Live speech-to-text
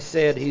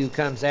said, "He who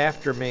comes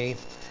after me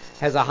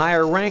has a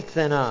higher rank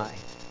than I,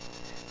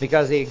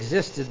 because he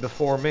existed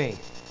before me."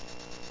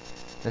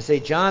 Now see,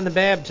 John the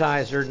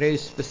Baptizer knew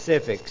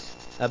specifics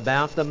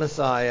about the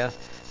Messiah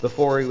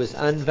before he was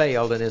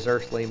unveiled in his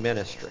earthly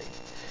ministry.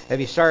 If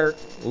you start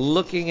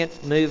looking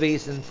at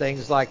movies and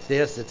things like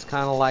this, it's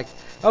kind of like,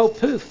 oh,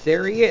 poof,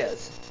 there he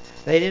is.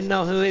 They didn't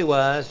know who he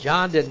was.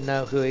 John didn't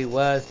know who he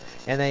was.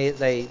 And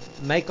they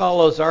make all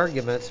those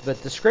arguments.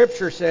 But the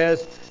Scripture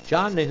says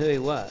John knew who he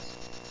was.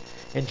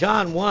 In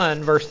John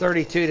 1, verse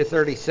 32 to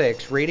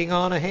 36, reading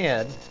on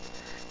ahead,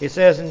 it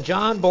says, "And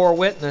John bore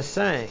witness,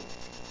 saying,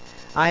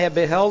 I have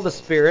beheld the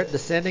Spirit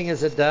descending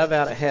as a dove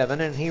out of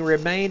heaven, and he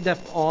remained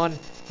upon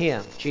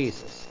him,"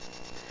 Jesus.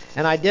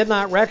 "And I did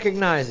not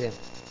recognize him.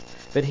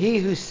 But he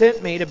who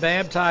sent me to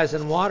baptize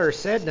in water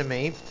said to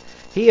me,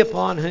 He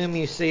upon whom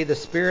you see the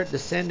Spirit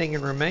descending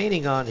and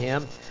remaining on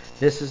him,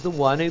 this is the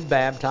one who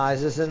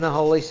baptizes in the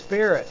Holy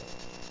Spirit."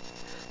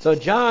 So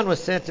John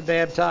was sent to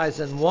baptize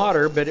in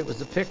water, but it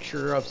was a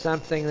picture of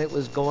something that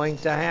was going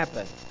to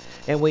happen.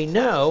 And we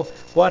know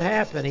what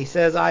happened. He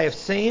says, "I have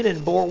seen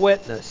and bore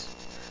witness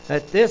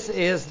that this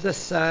is the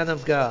Son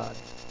of God."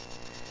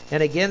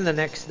 And again the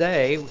next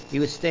day, he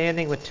was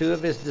standing with two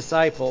of his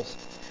disciples,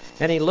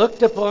 and he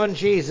looked upon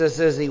Jesus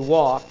as he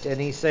walked, and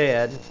he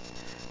said,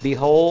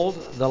 "Behold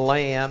the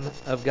Lamb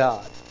of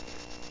God."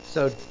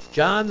 So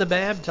John the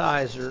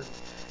Baptizer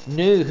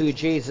knew who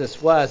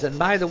Jesus was. And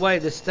by the way,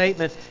 the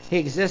statement, "He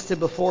existed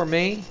before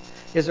me,"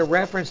 is a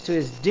reference to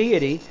his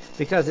deity,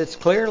 because it's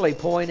clearly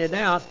pointed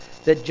out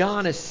that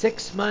John is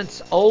 6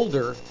 months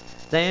older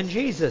than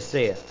Jesus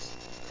is.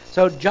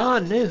 So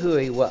John knew who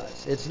he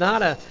was. It's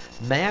not a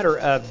matter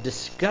of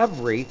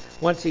discovery.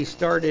 Once he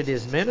started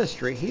his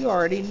ministry, he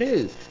already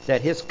knew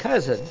that his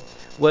cousin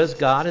was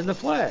God in the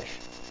flesh.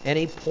 And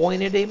he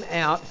pointed him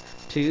out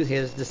to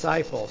his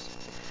disciples.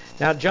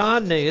 Now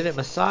John knew that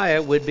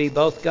Messiah would be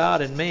both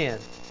God and man,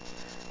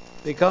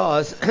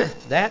 because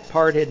that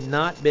part had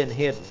not been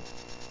hidden.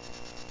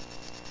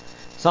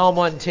 Psalm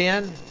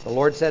 110, "The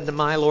Lord said to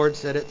my Lord,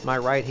 sit at my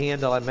right hand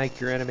till I make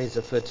your enemies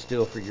a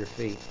footstool for your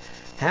feet."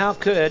 How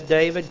could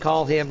David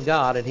call him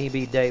God and he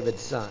be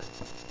David's son?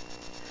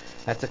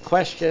 That's a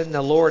question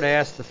the Lord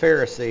asked the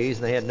Pharisees,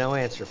 and they had no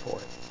answer for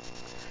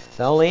it.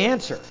 The only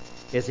answer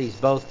is he's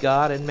both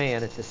God and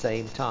man at the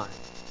same time.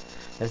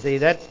 And see,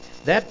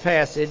 that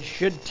passage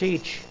should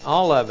teach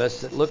all of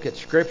us that look at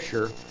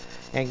Scripture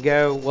and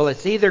go, well,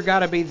 it's either got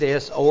to be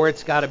this or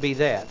it's got to be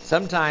that.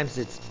 Sometimes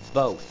it's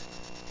both.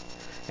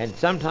 And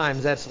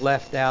sometimes that's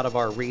left out of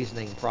our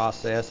reasoning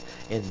process,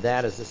 and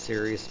that is a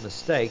serious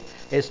mistake.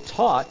 It's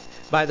taught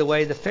by the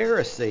way the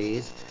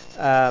Pharisees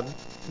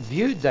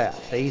viewed that.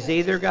 He's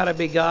either got to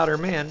be God or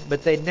man,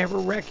 but they never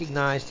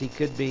recognized he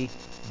could be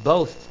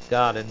both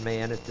God and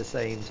man at the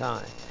same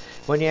time.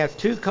 When you have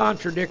two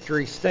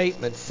contradictory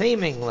statements,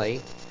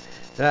 seemingly,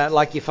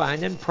 like you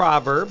find in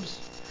Proverbs,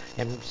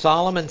 and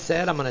Solomon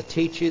said, "I'm going to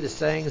teach you the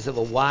sayings of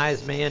a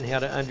wise man, how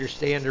to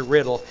understand a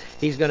riddle."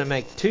 He's going to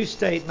make two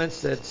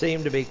statements that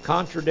seem to be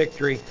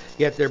contradictory,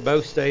 yet they're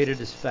both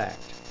stated as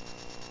fact.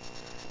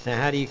 Now,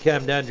 how do you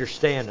come to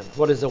understand them?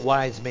 What does a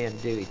wise man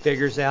do? He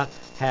figures out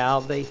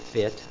how they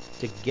fit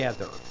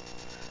together.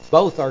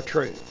 Both are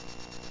true,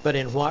 but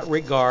in what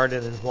regard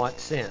and in what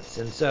sense?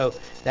 And so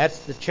that's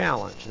the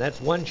challenge.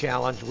 That's one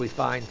challenge we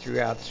find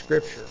throughout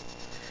Scripture.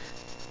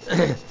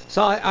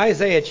 So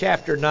Isaiah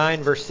chapter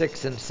 9, verse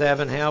 6 and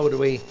 7, how would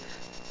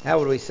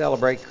we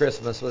celebrate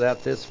Christmas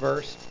without this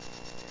verse?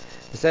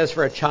 It says,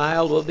 "For a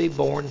child will be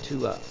born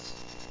to us.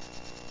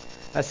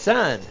 A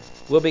son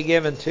will be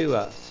given to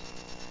us,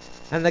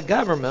 and the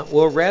government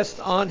will rest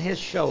on his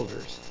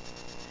shoulders.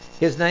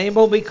 His name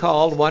will be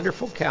called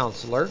Wonderful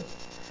Counselor,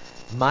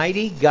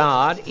 Mighty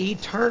God,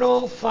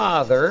 Eternal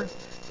Father,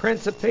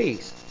 Prince of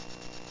Peace."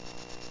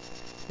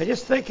 Now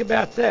just think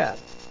about that.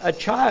 A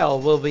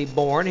child will be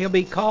born. He'll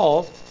be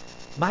called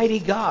Mighty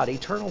God,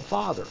 Eternal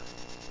Father.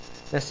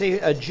 Now see,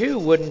 a Jew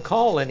wouldn't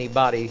call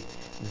anybody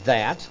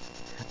that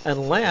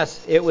unless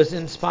it was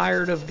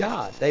inspired of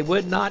God. They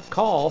would not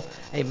call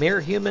a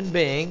mere human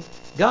being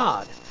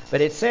God.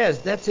 But it says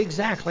that's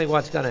exactly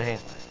what's going to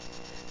happen.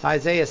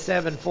 Isaiah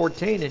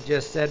 7:14, it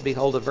just said,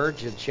 "Behold, a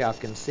virgin shall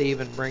conceive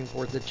and bring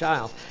forth a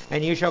child,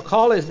 and you shall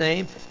call his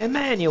name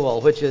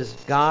Emmanuel," which is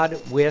God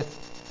with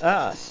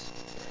us.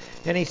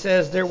 And he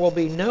says, "There will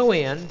be no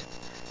end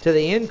to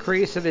the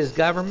increase of his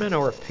government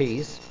or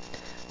peace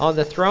on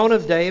the throne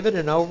of David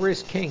and over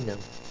his kingdom,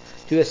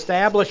 to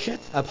establish it,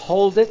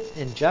 uphold it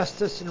in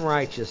justice and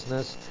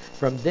righteousness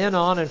from then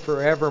on and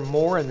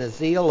forevermore, and the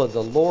zeal of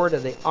the Lord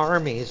of the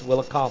armies will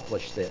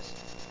accomplish this."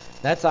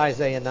 That's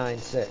Isaiah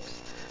 9:6.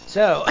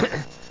 So,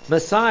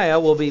 Messiah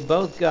will be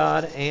both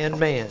God and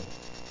man.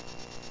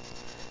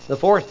 The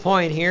fourth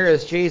point here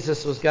is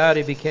Jesus was God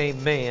who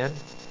became man,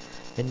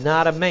 and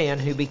not a man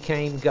who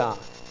became God.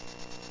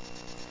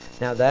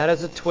 Now that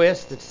is a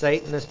twist that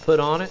Satan has put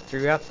on it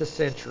throughout the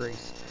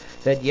centuries.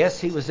 That yes,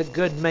 he was a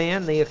good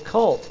man. The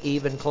occult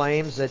even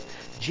claims that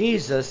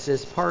Jesus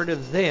is part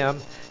of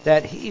them,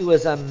 that he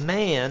was a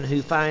man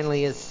who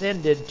finally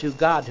ascended to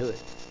godhood.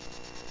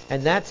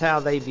 And that's how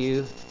they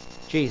view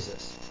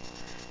Jesus.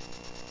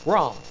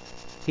 Wrong.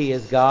 He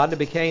is God who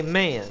became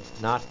man,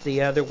 not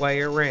the other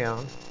way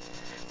around.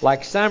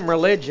 Like some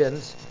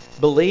religions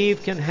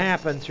believe can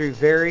happen through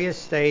various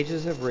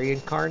stages of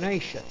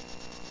reincarnation.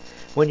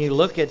 When you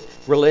look at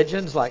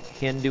religions like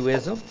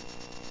Hinduism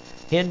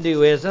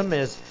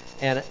is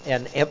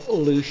an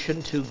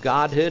evolution to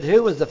godhood.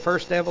 Who was the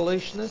first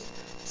evolutionist?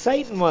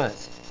 Satan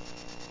was.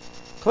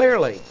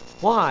 Clearly.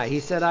 Why? He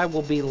said, I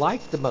will be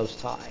like the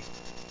Most High.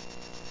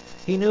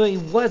 He knew he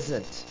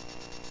wasn't.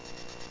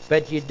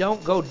 But you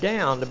don't go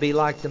down to be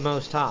like the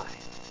Most High.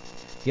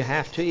 You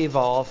have to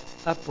evolve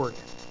upward.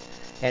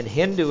 And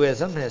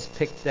Hinduism has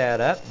picked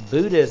that up.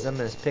 Buddhism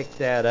has picked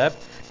that up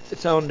to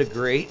its own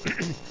degree.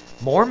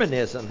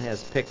 Mormonism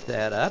has picked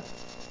that up.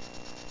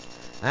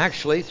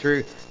 Actually,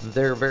 through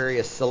their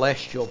various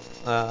celestial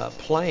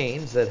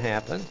planes that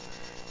happen.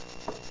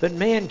 But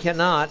man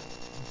cannot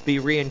be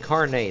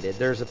reincarnated.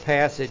 There's a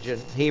passage in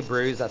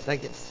Hebrews, I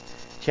think it's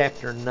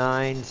chapter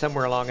 9,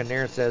 somewhere along in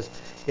there, it says,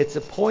 it's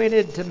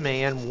appointed to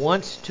man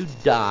once to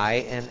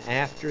die, and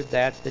after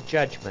that the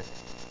judgment.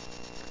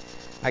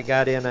 I'm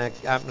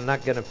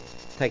not going to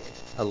take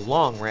a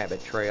long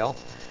rabbit trail.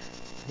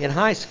 In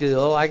high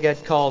school, I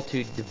got called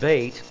to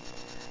debate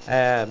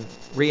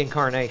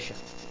reincarnation.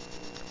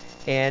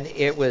 And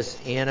it was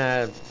in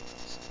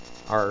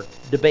our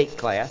debate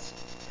class.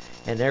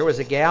 And there was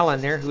a gal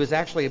in there who was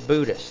actually a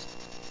Buddhist.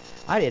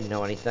 I didn't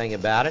know anything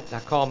about it. I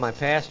called my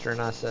pastor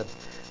and I said,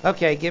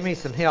 okay, give me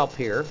some help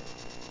here.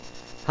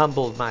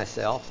 Humbled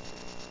myself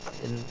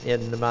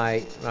in my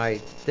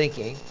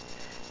thinking.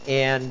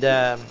 And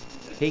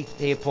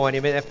he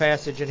appointed me that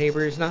passage in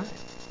Hebrews 9.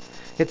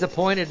 It's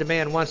appointed to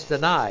man once to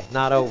die,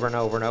 not over and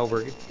over and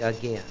over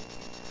again.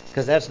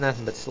 Because that's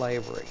nothing but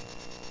slavery.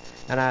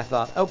 And I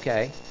thought,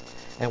 okay.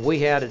 And we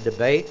had a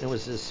debate, and it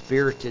was a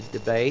spirited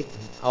debate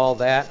and all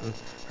that. And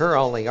her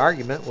only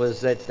argument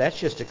was that that's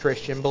just a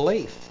Christian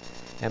belief.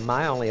 And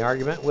my only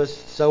argument was,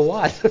 so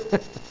what?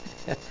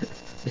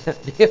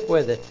 Deal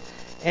with it.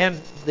 And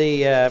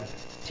the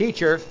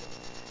teacher,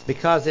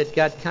 because it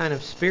got kind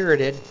of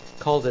spirited,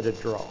 called it a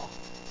draw.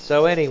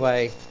 So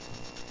anyway,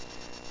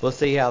 we'll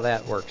see how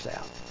that works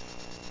out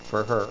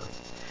for her.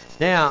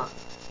 Now,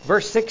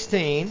 verse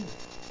 16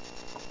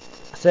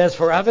 says,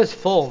 for of his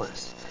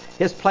fullness,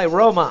 his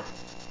pleroma,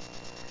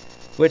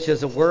 which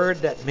is a word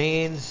that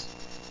means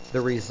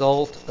the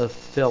result of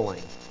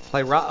filling.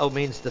 Plerao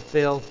means to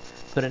fill.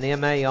 Put an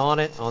M-A on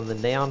it. On the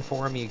noun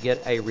form, you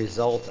get a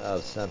result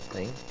of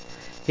something.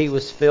 He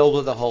was filled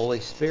with the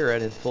Holy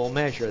Spirit in full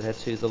measure.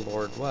 That's who the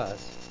Lord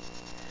was.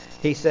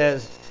 He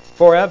says,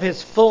 for of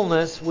his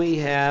fullness we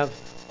have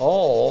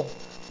all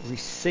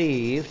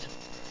received,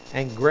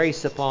 and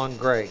grace upon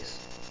grace.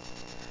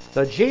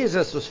 So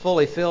Jesus was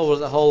fully filled with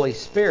the Holy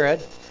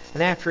Spirit,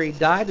 and after he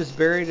died, was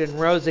buried, and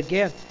rose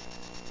again,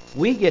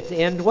 we get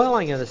the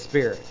indwelling of the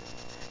Spirit.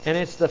 And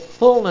it's the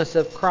fullness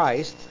of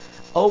Christ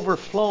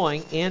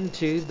overflowing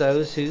into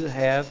those who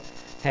have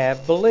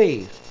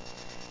believed.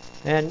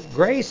 And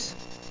grace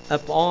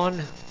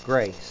upon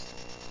grace.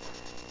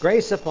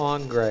 Grace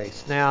upon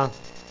grace. Now,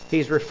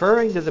 he's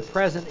referring to the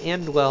present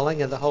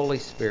indwelling of the Holy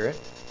Spirit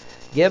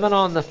given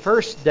on the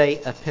first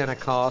day of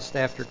Pentecost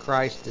after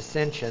Christ's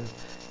ascension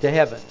to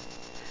heaven.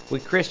 We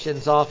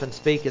Christians often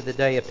speak of the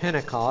day of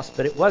Pentecost,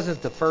 but it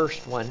wasn't the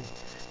first one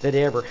that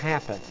ever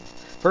happened.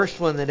 First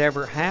one that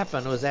ever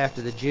happened was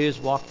after the Jews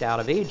walked out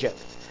of Egypt,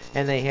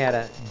 and they had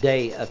a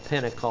day of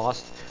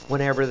Pentecost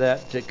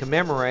to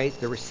commemorate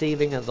the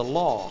receiving of the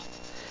law.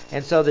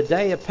 And so the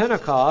day of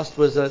Pentecost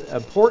was an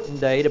important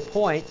day to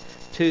point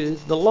to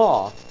the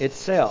law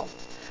itself.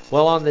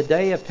 Well, on the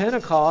day of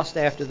Pentecost,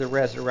 after the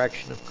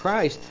resurrection of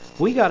Christ,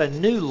 we got a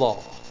new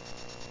law.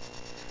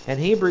 And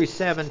Hebrews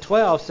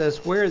 7:12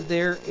 says, where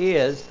there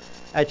is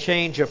a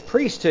change of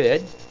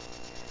priesthood,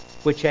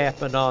 which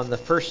happened on the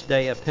first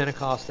day of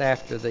Pentecost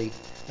after the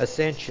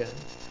ascension,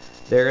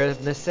 there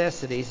of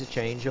necessity is a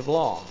change of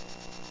law.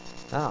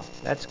 Oh,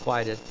 that's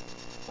quite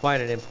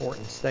an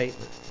important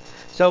statement.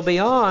 So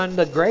beyond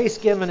the grace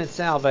given in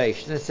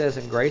salvation, it says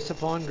in grace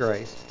upon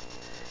grace,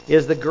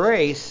 is the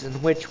grace in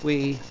which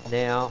we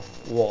now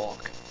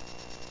walk.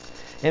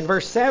 In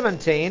verse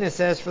 17, it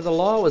says, for the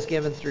law was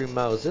given through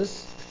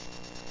Moses,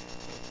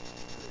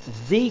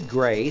 the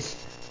grace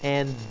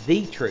and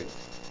the truth.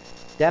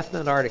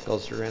 Definite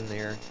articles are in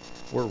there,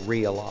 were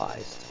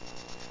realized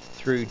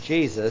through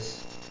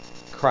Jesus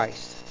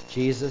Christ,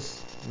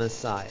 Jesus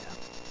Messiah.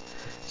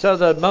 So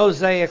the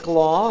Mosaic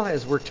law,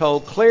 as we're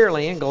told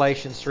clearly in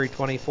Galatians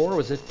 3:24,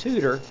 was a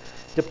tutor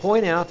to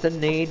point out the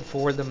need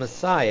for the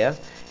Messiah.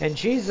 And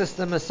Jesus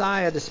the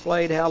Messiah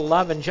displayed how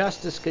love and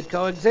justice could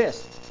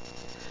coexist.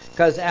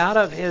 Because out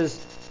of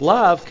his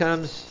love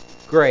comes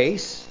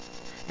grace,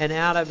 and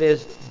out of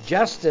his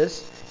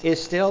justice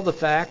is still the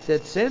fact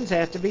that sins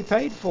have to be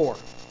paid for.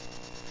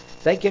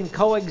 They can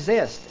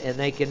coexist, and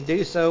they can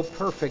do so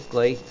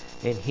perfectly,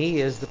 and he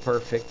is the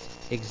perfect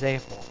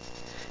example.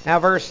 Now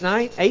verse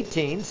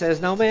 18 says,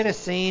 no man has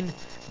seen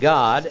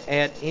God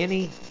at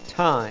any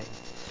time.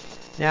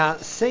 Now,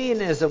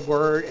 seen is a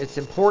word. It's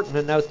important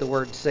to note the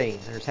word seen.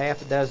 There's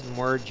half a dozen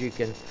words you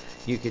can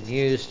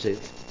use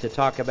to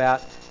talk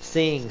about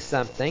seeing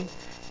something.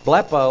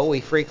 Blepo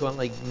we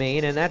frequently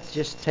mean, and that's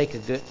just take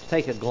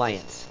a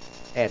glance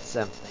at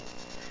something.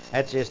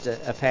 That's just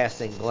a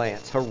passing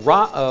glance.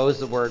 Horao is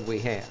the word we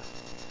have.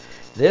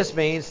 This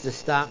means to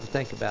stop and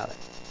think about it.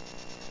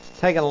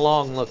 Take a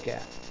long look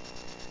at it.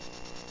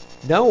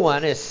 No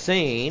one has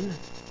seen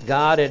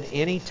God at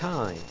any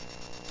time.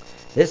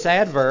 This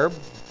adverb,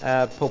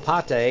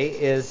 popate,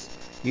 is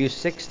used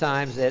 6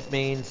 times. It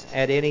means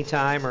at any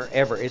time or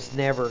ever. It's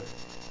never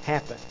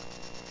happened.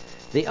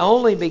 The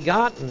only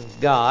begotten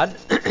God,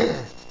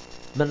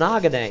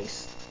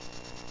 monogenes,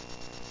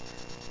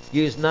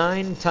 used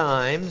 9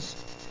 times,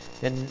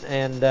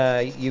 and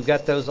you've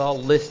got those all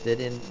listed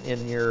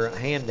in your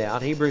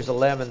handout. Hebrews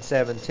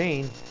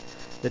 11:17,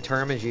 the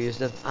term is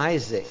used of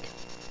Isaac,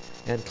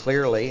 and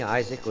clearly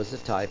Isaac was a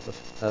type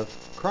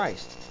of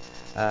Christ.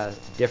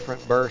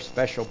 Different birth,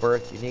 special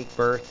birth, unique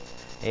birth,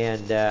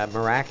 and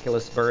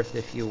miraculous birth,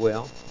 if you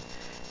will.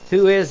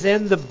 Who is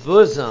in the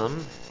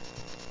bosom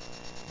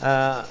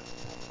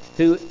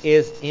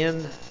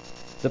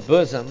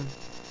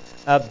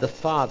of the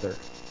Father.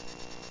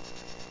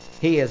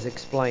 He has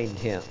explained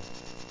him.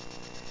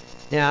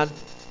 Now,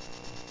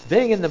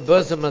 being in the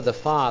bosom of the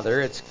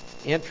Father, it's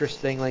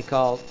interestingly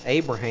called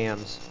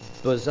Abraham's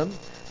bosom.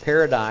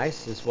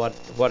 Paradise is what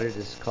it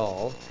is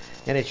called.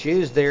 And it's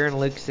used there in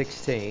Luke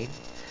 16.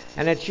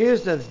 And it's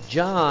used of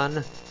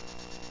John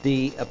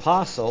the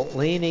Apostle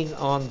leaning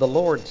on the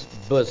Lord's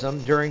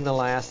bosom during the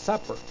Last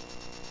Supper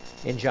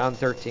in John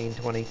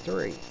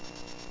 13:23.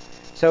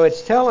 So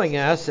it's telling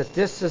us that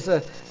this is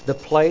the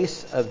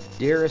place of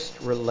dearest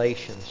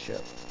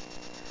relationship.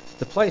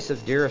 The place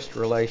of dearest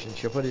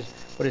relationship. What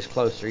is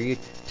closer? You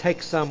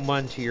take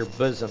someone to your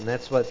bosom.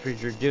 That's what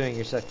you're doing.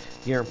 You're saying,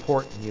 you're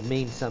important. You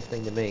mean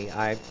something to me.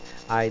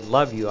 I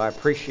love you. I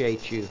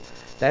appreciate you.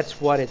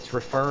 That's what it's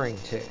referring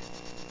to.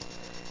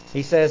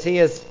 He says he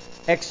has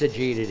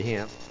exegeted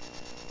him.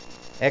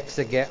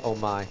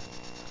 Exegeomai.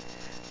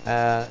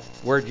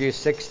 Word used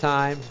 6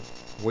 times.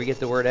 We get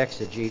the word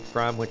exegete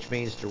from, which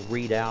means to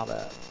read out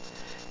of.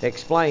 To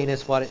explain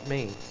is what it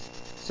means.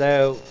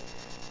 So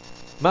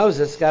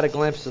Moses got a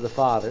glimpse of the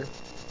Father.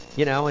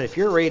 You know, and if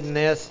you're reading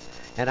this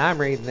and I'm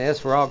reading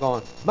this, we're all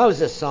going,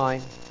 Moses saw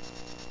him.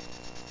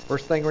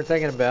 First thing we're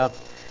thinking about.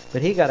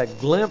 But he got a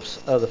glimpse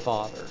of the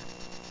Father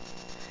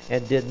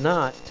and did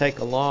not take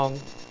a long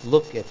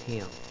look at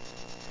him.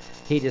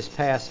 He just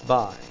passed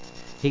by.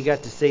 He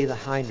got to see the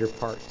hinder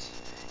parts,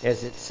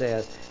 as it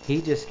says. He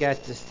just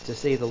got to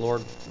see the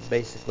Lord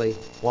basically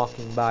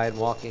walking by and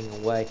walking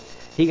away.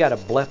 He got a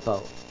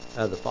blepo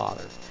of the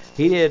Father.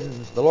 The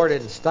Lord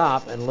didn't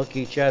stop and look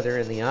each other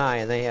in the eye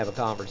and they have a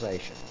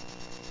conversation.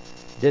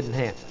 Didn't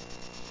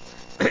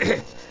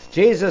happen.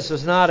 Jesus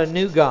was not a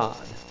new God,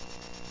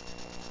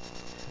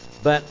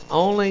 but the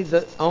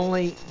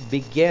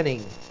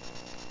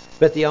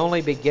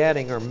only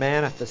begetting or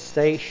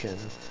manifestation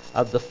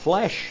of the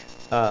flesh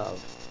of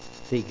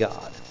the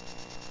God.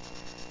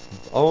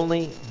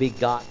 Only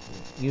begotten,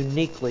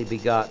 uniquely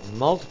begotten.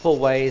 Multiple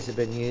ways have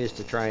been used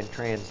to try and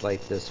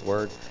translate this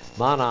word.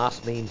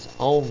 Monos means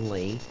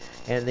only,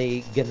 and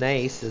the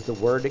genes is the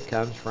word it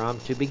comes from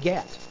to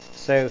beget.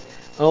 So,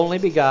 only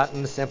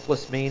begotten, the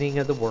simplest meaning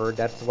of the word,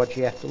 that's what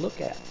you have to look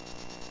at.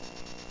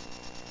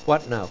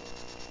 What? No.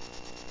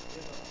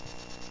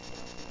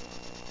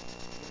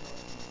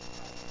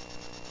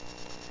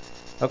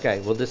 Okay,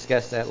 we'll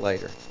discuss that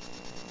later.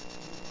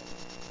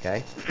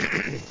 Okay?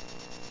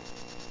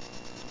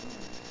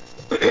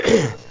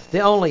 The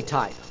only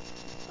type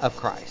of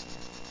Christ.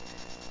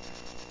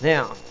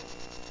 Now,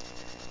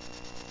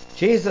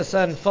 Jesus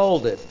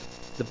unfolded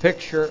the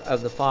picture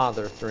of the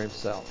Father through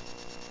himself.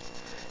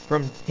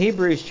 From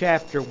Hebrews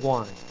chapter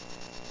 1,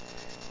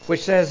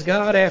 which says,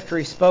 God, after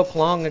he spoke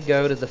long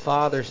ago to the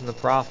fathers and the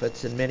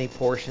prophets in many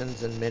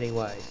portions and many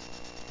ways,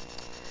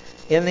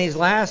 in these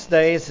last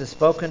days has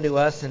spoken to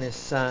us in his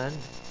Son,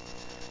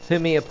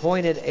 whom he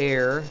appointed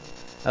heir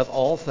of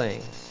all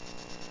things,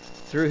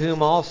 through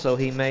whom also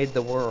he made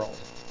the world.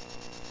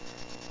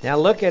 Now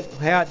look at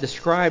how it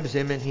describes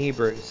him in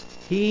Hebrews.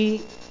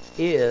 He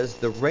is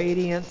the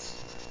radiance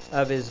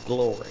of his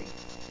glory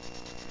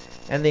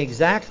and the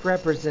exact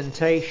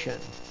representation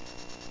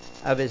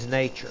of his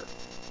nature,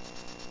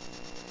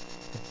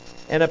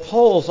 and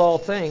upholds all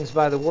things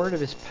by the word of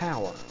his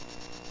power.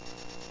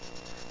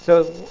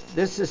 So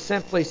this is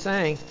simply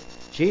saying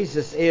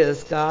Jesus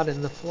is God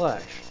in the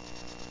flesh.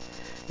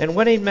 And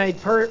when he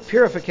made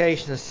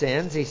purification of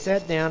sins, he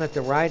sat down at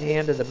the right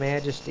hand of the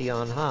Majesty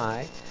on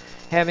high,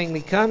 having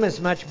become as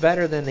much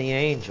better than the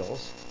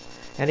angels,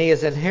 and he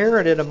has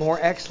inherited a more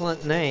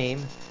excellent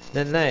name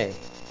than they.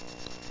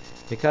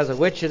 Because of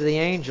which of the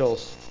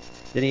angels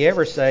did he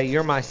ever say,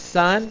 you're my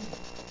son?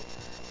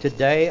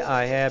 Today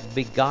I have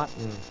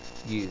begotten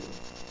you.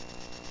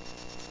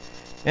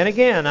 And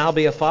again, I'll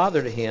be a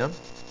father to him.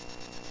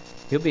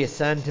 He'll be a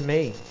son to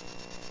me.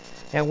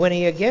 And when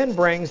he again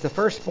brings the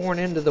firstborn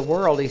into the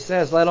world, he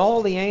says, let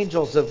all the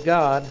angels of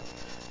God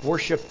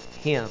worship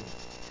Him.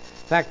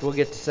 In fact, we'll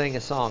get to sing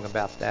a song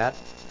about that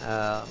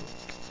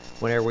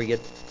whenever we get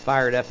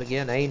fired up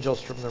again.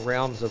 Angels from the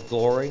realms of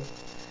glory.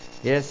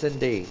 Yes,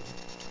 indeed.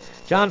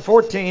 John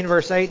 14,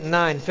 verse 8 and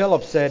 9,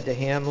 Philip said to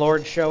Him,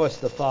 Lord, show us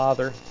the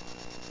Father.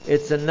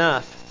 It's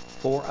enough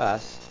for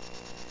us.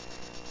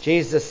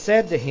 Jesus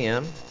said to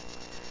him,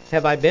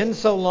 have I been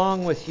so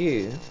long with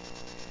you,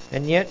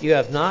 and yet you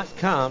have not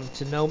come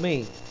to know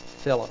me,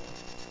 Philip?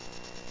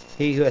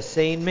 He who has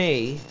seen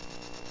me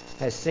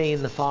has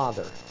seen the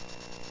Father.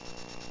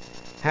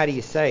 How do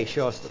you say,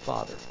 show us the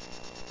Father?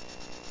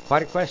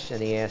 Quite a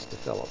question he asked to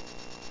Philip.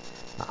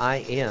 I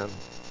am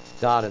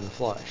God in the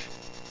flesh.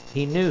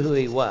 He knew who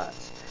He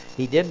was.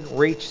 He didn't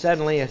reach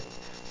suddenly a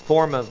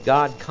form of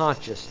God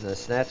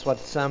consciousness. That's what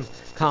some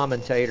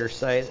commentators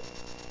say.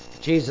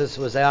 Jesus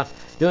was out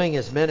doing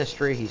His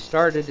ministry. He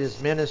started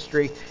His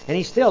ministry, and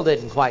He still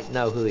didn't quite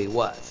know who He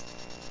was.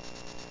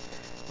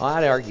 Well,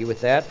 I'd argue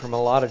with that from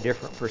a lot of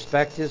different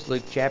perspectives.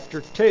 Luke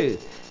chapter 2,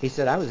 He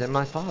said, I was in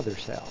my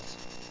Father's house.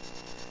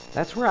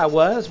 That's where I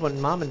was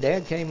when Mom and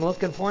Dad came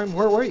looking for Him.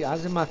 Where were you? I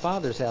was in my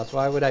Father's house.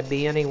 Why would I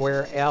be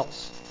anywhere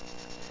else?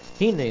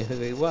 He knew who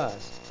He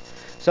was.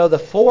 So the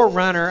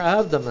forerunner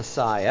of the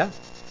Messiah,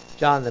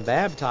 John the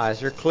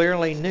Baptizer,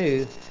 clearly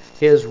knew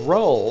his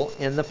role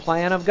in the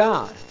plan of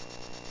God.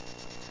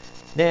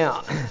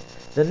 Now,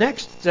 the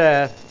next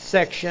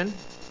section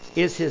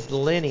is His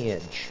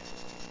lineage.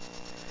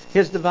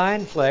 His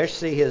divine flesh,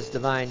 see His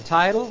divine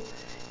title,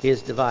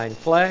 His divine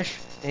flesh,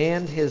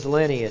 and His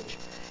lineage.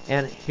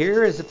 And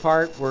here is the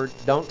part where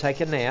don't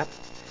take a nap.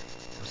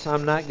 So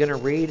I'm not going to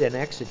read and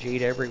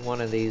exegete every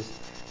one of these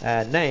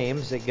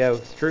names that go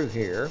through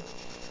here.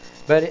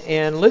 But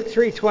in Luke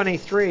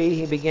 3:23,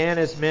 He began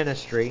His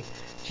ministry.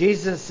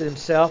 Jesus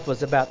Himself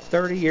was about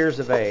 30 years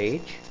of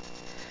age,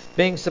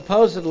 being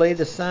supposedly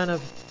the son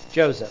of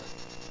Joseph.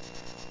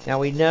 Now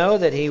we know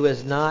that he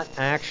was not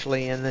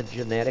actually in the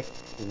genetic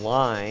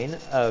line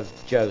of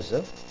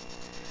Joseph,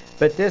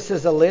 but this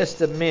is a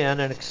list of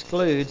men and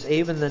excludes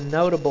even the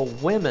notable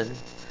women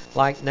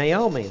like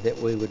Naomi that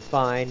we would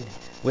find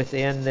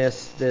within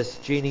this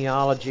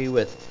genealogy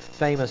with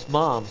famous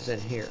moms in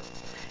here.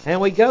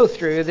 And we go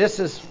through, this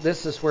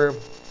is where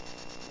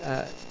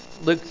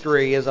Luke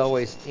 3 is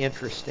always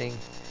interesting,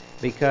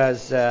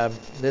 because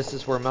this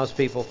is where most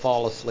people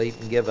fall asleep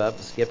and give up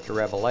and skip to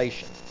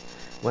Revelation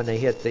when they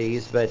hit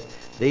these. But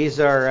these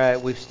are,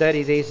 we've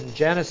studied these in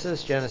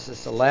Genesis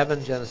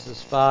 11,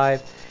 Genesis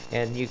 5,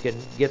 and you can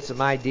get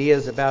some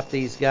ideas about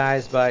these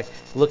guys by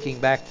looking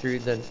back through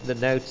the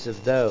notes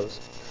of those.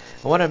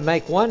 I want to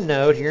make one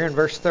note here in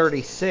verse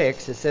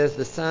 36. It says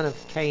the son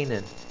of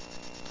Canaan.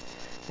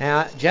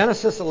 Now,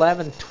 Genesis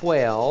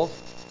 11:12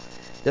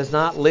 does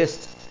not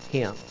list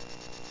him,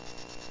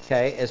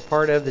 okay, as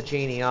part of the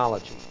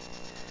genealogy.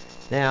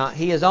 Now,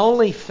 he is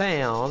only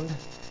found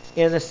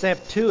in the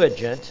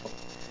Septuagint,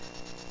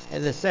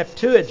 and the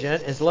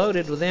Septuagint is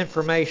loaded with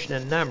information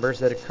and numbers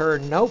that occur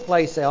no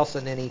place else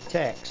in any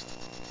text.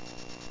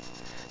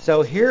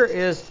 So here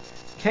is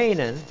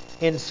Canaan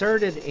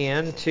inserted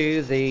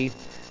into the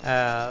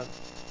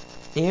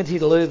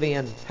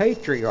antediluvian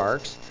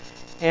patriarchs,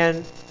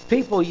 and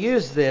people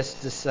use this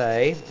to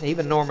say,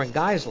 even Norman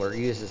Geisler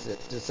uses it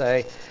to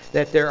say,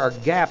 that there are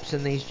gaps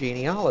in these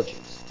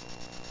genealogies.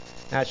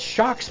 Now it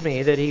shocks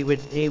me that he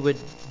would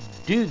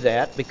do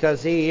that,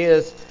 because he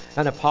is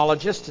an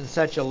apologist and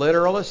such a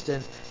literalist,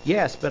 and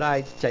yes, but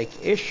I take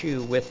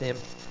issue with him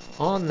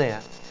on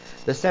that.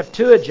 The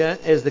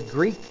Septuagint is the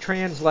Greek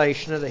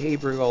translation of the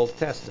Hebrew Old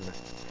Testament,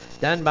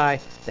 done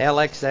by the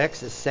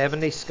LXX, is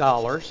 70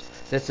 scholars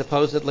that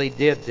supposedly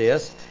did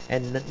this,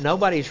 and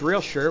nobody's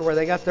real sure where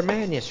they got their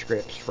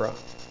manuscripts from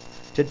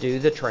to do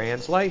the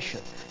translation.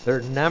 There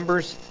are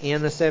numbers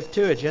in the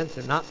Septuagint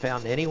that are not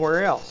found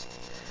anywhere else.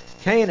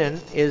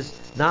 Canaan is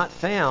not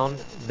found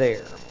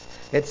there.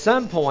 At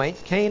some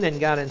point, Canaan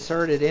got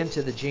inserted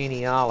into the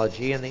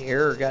genealogy, and the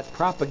error got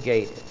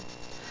propagated.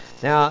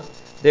 Now,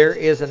 there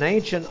is an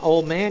ancient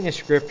old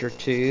manuscript or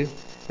two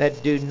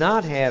that do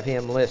not have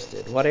him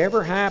listed.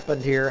 Whatever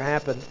happened here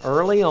happened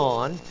early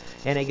on,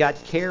 and it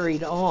got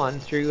carried on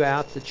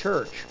throughout the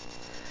church.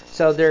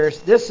 So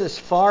this is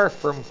far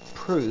from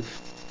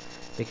proof,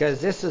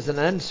 because this is an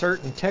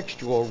uncertain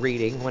textual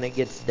reading when it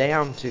gets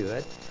down to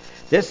it.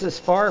 This is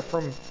far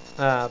from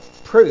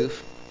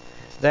proof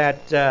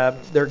that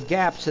there are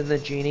gaps in the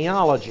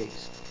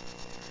genealogies,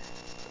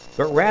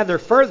 but rather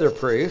further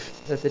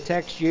proof that the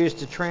text used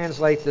to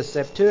translate the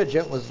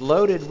Septuagint was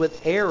loaded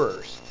with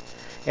errors,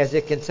 as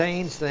it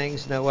contains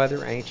things no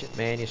other ancient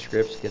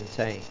manuscripts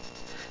contain.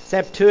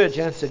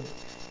 Septuagint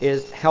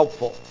is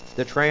helpful.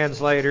 The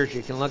translators,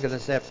 you can look at the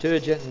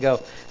Septuagint and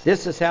go,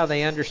 this is how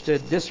they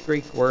understood this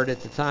Greek word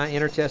at the time,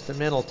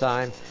 intertestamental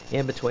time,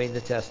 in between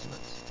the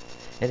Testaments.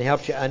 And it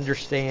helps you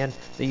understand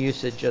the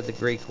usage of the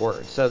Greek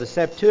word. So the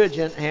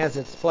Septuagint has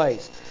its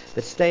place,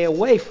 but stay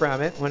away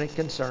from it when it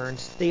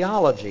concerns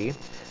theology,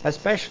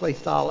 especially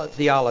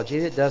theology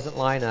that doesn't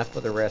line up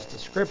with the rest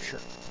of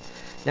Scripture.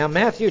 Now,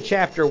 Matthew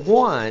chapter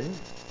 1,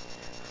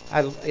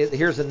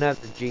 here's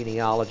another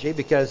genealogy,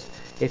 because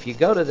if you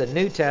go to the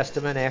New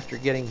Testament after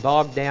getting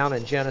bogged down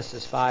in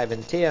Genesis 5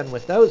 and 10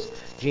 with those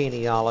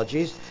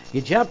genealogies,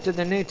 you jump to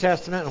the New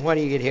Testament and what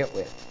do you get hit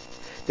with?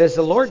 Does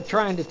the Lord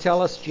trying to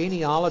tell us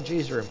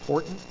genealogies are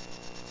important?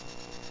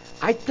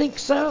 I think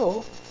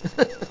so.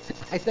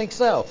 I think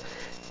so.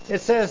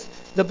 It says,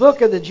 the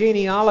book of the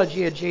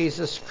genealogy of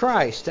Jesus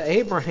Christ. To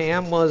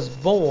Abraham was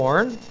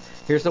born,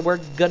 here's the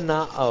word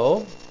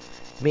ganao,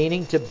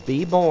 meaning to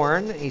be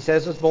born. He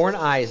says was born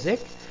Isaac.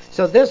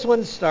 So this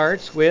one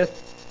starts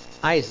with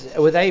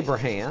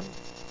Abraham,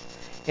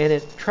 and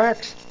it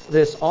tracks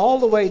this all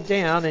the way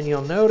down, and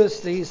you'll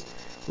notice these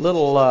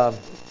little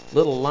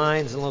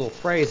lines and little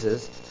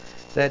phrases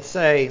that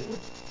say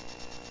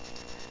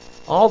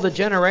all the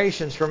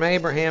generations from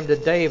Abraham to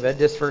David,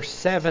 this verse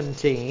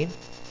 17,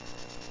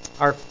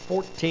 are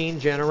 14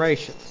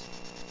 generations.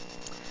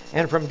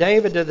 And from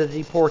David to the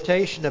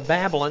deportation of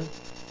Babylon,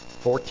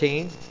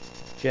 14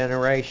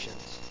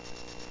 generations.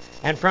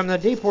 And from the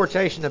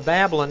deportation of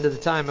Babylon to the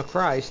time of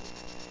Christ,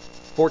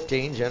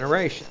 14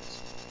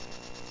 generations.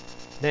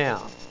 Now,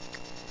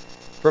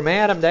 from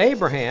Adam to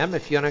Abraham,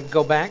 if you want to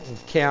go back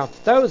and count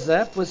those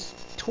up, was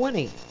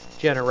 20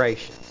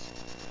 generations.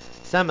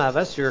 Some of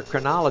us who are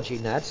chronology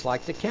nuts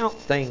like to count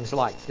things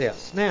like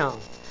this. Now,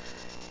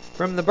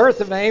 from the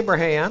birth of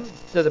Abraham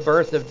to the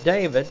birth of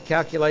David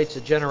calculates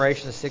a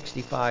generation of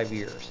 65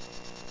 years.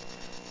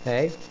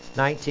 Okay,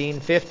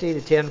 1950 to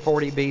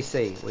 1040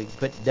 BC. We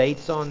put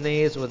dates on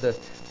these with a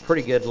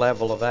pretty good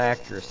level of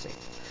accuracy.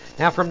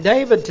 Now, from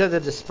David to the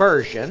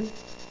dispersion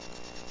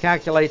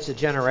calculates a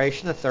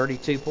generation of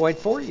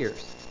 32.4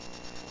 years.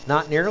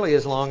 Not nearly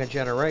as long a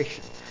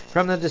generation.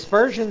 From the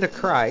dispersion to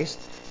Christ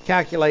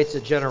calculates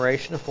a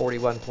generation of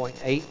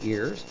 41.8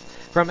 years.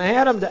 From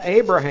Adam to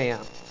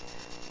Abraham,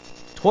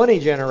 20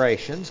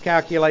 generations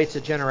calculates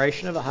a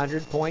generation of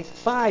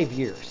 100.5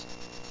 years.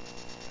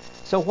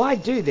 So why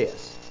do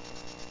this?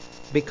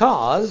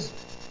 Because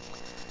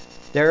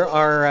there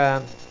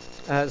are,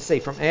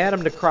 from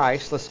Adam to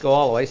Christ, let's go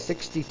all the way,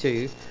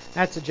 62.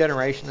 That's a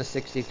generation of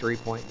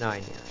 63.9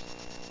 years.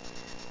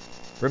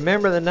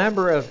 Remember the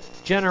number of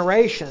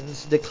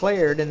generations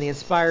declared in the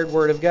inspired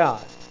Word of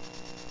God.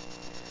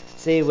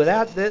 See,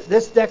 without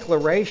this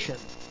declaration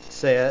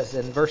says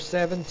in verse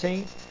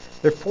 17,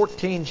 there are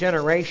 14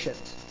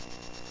 generations.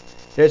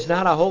 There's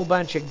not a whole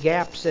bunch of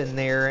gaps in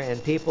there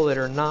and people that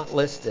are not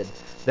listed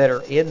that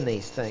are in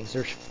these things.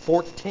 There's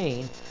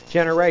 14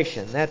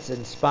 generations. That's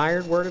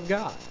inspired Word of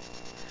God.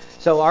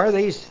 So are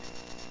these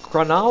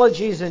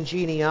chronologies and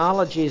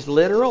genealogies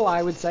literal?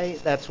 I would say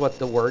that's what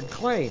the Word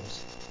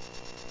claims.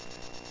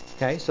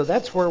 Okay, so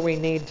that's where we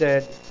need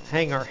to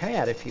hang our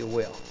hat, if you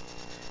will.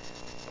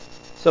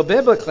 So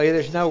biblically,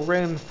 there's no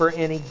room for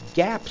any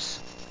gaps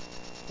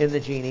in the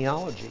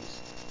genealogies.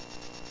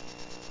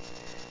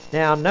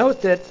 Now,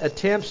 note that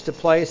attempts to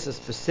place a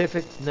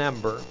specific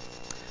number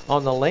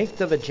on the length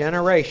of a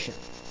generation,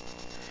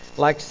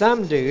 like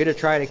some do to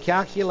try to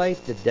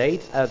calculate the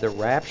date of the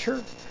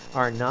rapture,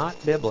 are not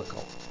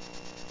biblical.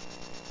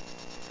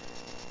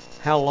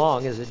 How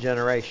long is a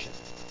generation?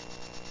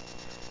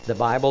 The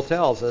Bible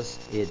tells us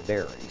it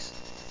varies.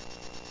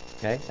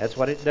 Okay, that's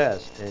what it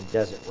does, and it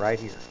does it right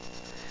here.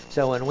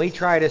 So when we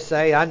try to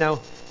say, I know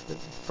the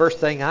first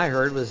thing I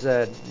heard was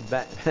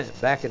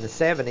back in the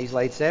 70s,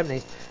 late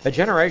 70s, a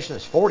generation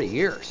is 40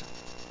 years.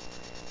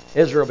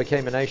 Israel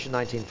became a nation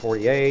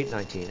 1948,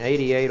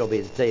 1988 will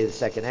be the day of the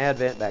second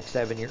advent, back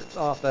 7 years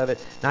off of it.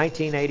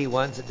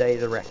 1981 is the day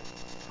of the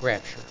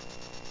rapture.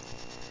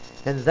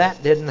 And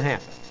that didn't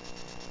happen.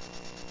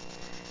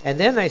 And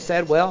then they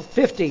said,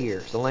 50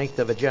 years, the length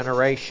of a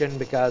generation,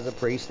 because a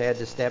priest had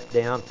to step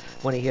down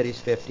when he hit his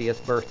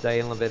 50th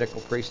birthday in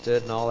Levitical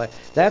priesthood and all that.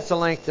 That's the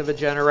length of a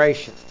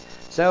generation.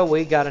 So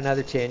we got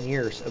another 10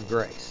 years of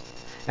grace.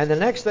 And the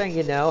next thing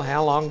you know,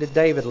 how long did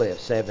David live?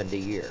 70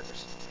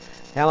 years.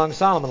 How long did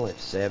Solomon live?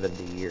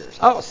 70 years.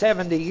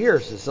 70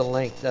 years is the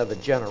length of a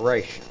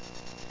generation.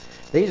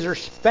 These are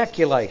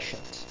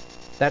speculations.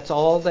 That's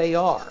all they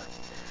are.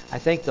 I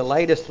think the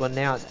latest one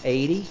now is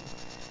 80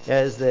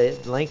 as the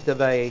length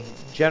of a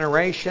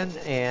generation.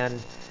 And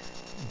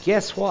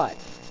guess what?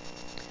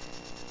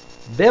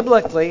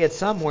 Biblically, it's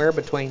somewhere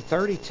between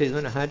 32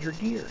 and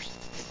 100 years.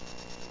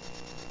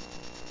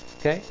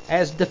 Okay?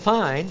 As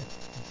defined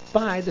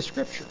by the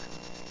Scripture.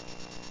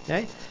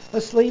 Okay?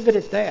 Let's leave it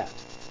at that.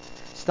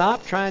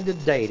 Stop trying to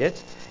date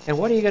it. And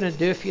what are you going to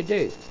do if you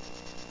do?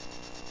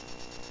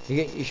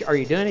 Are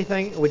you doing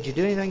anything? Would you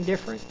do anything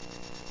different?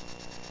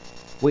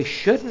 We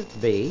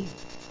shouldn't be.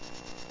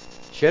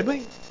 Should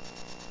we?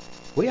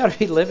 We ought to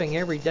be living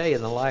every day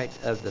in the light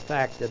of the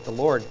fact that the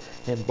Lord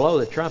can blow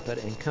the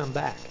trumpet and come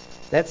back.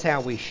 That's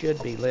how we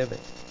should be living.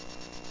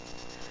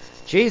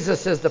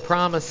 Jesus is the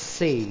promised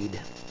seed.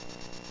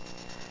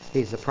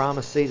 He's the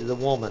promised seed of the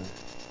woman,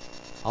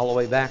 all the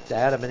way back to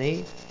Adam and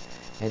Eve.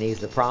 And he's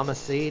the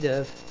promised seed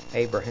of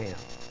Abraham.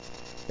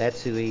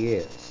 That's who he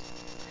is.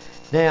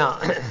 Now,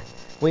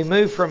 we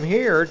move from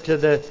here to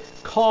the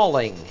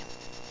calling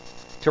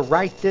to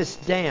write this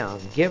down,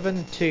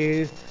 given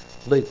to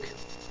Luke.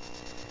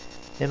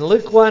 In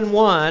Luke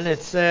 1:1,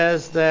 it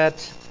says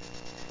that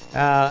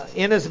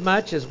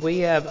inasmuch as we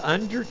have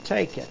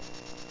undertaken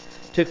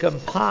to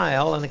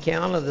compile an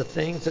account of the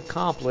things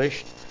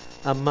accomplished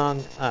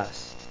among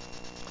us.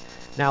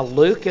 Now,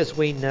 Luke, as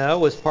we know,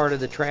 was part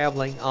of the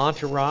traveling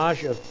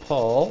entourage of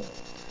Paul.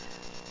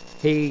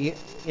 It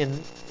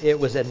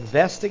was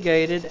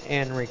investigated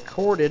and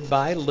recorded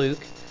by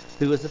Luke,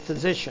 who was a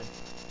physician.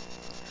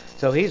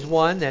 So he's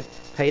one that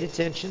paid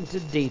attention to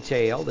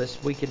detail. This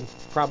we can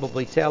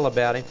probably tell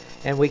about him,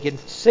 and we can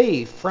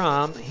see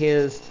from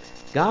his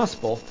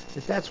gospel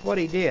that that's what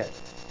he did.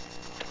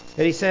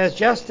 But he says,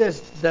 just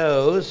as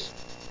those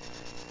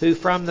who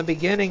from the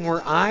beginning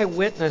were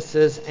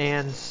eyewitnesses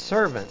and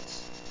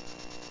servants.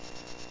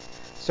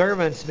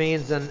 Servants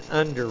means an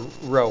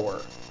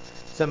under-rower.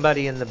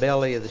 Somebody in the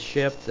belly of the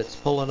ship that's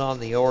pulling on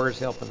the oars,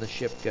 helping the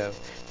ship go.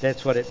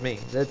 That's what it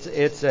means.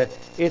 It's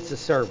a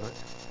servant.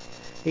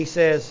 He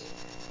says,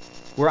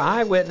 we're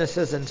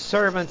eyewitnesses and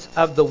servants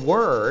of the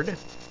word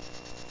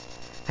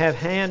have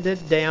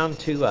handed down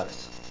to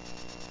us.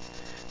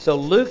 So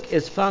Luke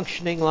is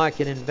functioning like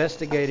an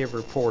investigative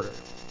reporter,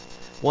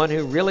 one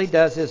who really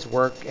does his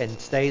work and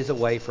stays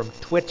away from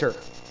Twitter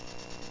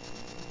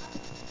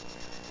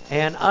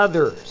and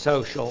other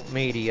social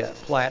media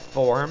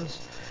platforms,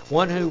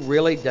 one who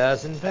really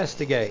does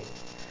investigate.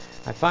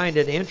 I find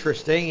it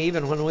interesting,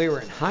 even when we were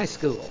in high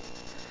school,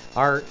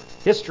 our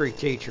history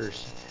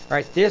teachers,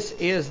 right, this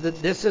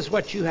is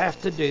what you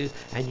have to do,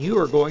 and you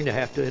are going to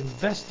have to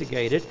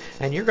investigate it,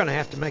 and you're going to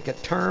have to make a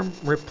term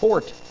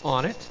report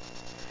on it.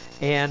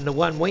 And the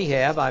one we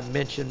have, I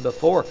mentioned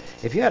before,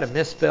 if you had a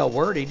misspelled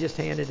word, he just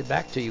handed it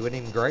back to you and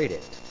didn't grade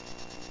it.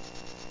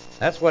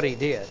 That's what he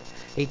did.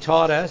 He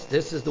taught us,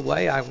 this is the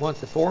way I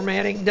want the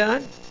formatting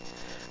done.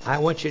 I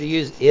want you to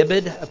use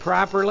ibid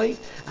properly.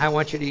 I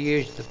want you to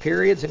use the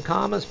periods and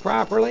commas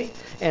properly.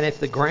 And if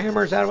the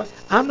grammar's out of it,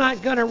 I'm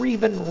not going to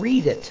even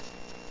read it.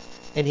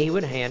 And he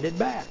would hand it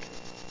back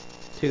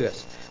to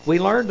us. We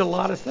learned a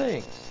lot of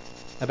things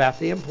about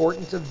the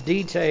importance of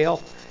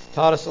detail,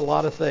 taught us a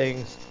lot of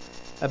things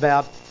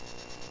about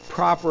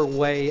proper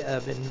way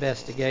of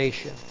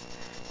investigation.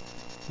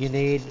 You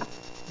need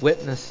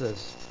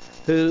witnesses.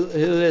 Who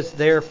is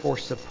there for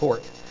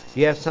support?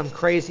 You have some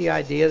crazy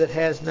idea that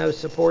has no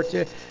support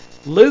to it?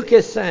 Luke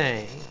is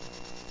saying,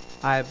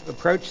 I've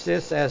approached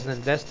this as an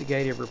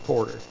investigative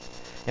reporter.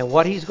 And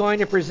what he's going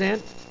to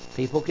present,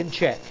 people can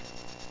check.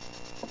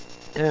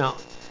 Now,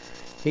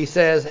 he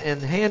says,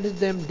 and handed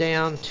them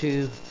down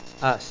to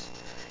us.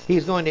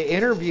 He's going to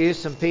interview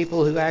some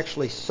people who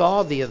actually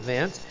saw the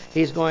events.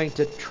 He's going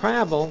to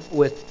travel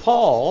with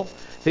Paul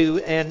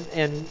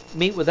and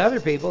meet with other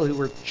people who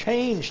were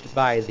changed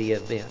by the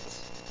events.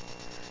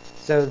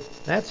 So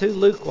that's who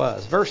Luke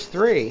was. Verse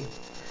 3,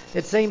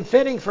 it seemed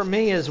fitting for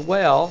me as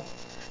well,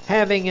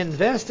 having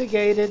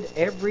investigated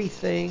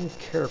everything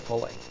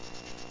carefully.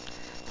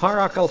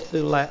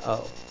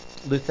 Parakalthuleo,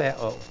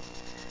 lutheo,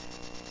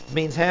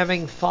 means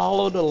having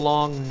followed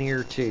along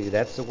near to.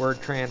 That's the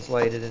word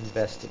translated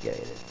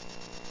investigated.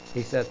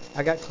 He said,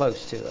 I got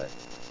close to it.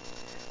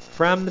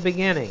 From the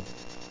beginning,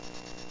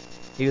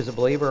 he was a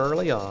believer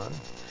early on,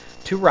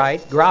 to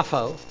write,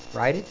 grapho,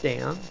 write it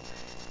down,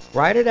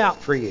 write it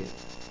out for you.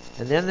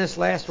 And then this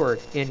last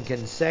word, in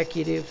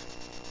consecutive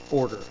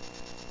order.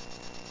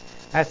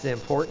 That's the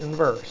important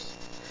verse.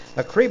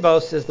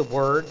 Akribos is the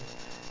word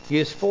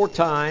used 4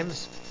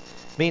 times,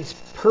 means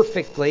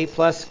perfectly,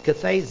 plus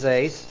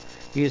katheses,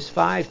 used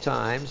 5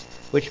 times,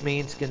 which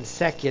means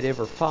consecutive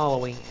or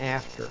following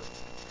after.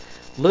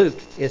 Luke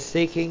is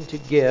seeking to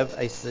give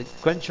a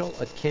sequential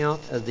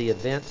account of the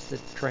events that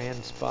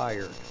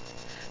transpired.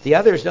 The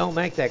others don't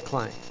make that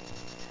claim.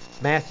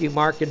 Matthew,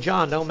 Mark, and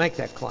John don't make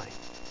that claim.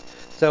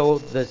 So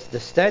the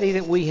study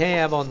that we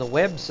have on the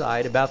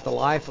website about the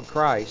life of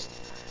Christ,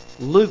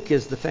 Luke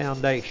is the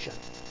foundation.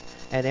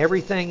 And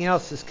everything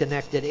else is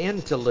connected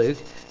into Luke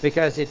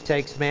because it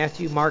takes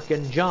Matthew, Mark,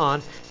 and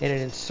John and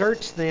it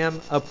inserts them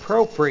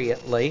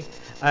appropriately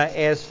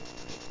as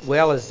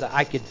well as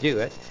I could do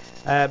it.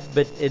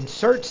 But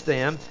inserts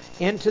them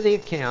into the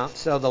account.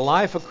 So the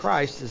life of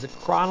Christ is a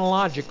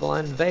chronological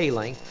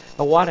unveiling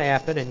of what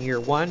happened in year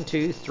 1,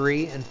 2,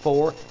 3, and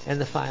 4, and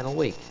the final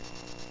week.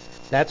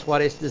 That's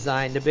what it's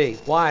designed to be.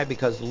 Why?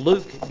 Because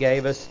Luke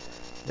gave us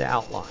the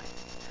outline.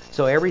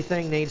 So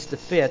everything needs to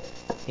fit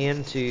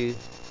into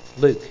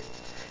Luke.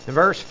 In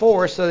verse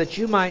 4, so that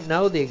you might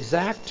know the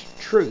exact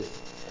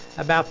truth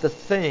about the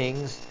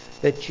things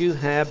that you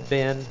have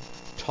been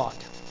taught.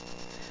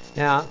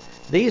 Now,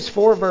 these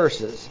 4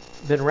 verses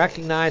have been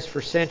recognized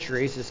for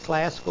centuries as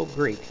classical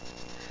Greek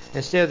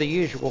instead of the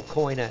usual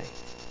Koine.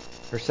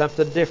 There's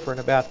something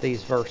different about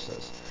these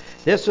verses.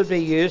 This would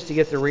be used to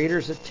get the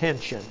reader's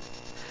attention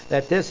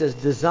that this is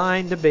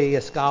designed to be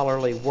a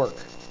scholarly work.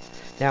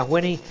 Now,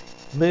 when he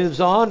moves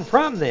on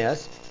from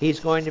this, he's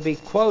going to be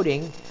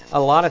quoting a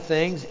lot of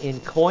things in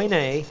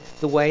Koine,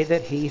 the way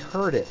that he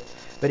heard it.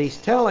 But he's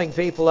telling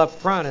people up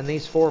front in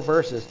these 4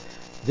 verses,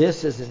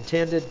 this is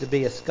intended to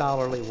be a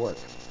scholarly work.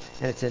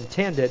 And it's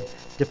intended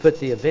to put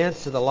the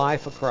events of the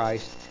life of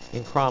Christ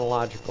in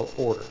chronological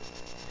order.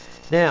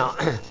 Now,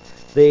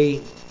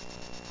 the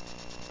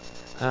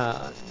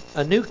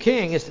a new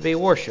king is to be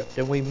worshipped,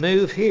 and we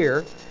move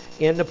here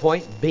into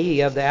point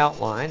B of the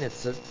outline.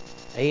 It's a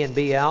A and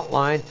B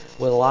outline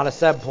with a lot of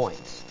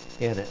subpoints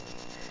in it.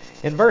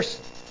 In verse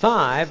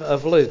 5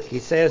 of Luke, he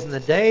says, in the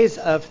days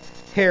of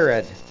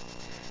Herod.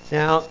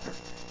 Now,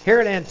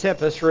 Herod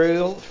Antipas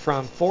ruled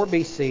from 4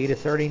 BC to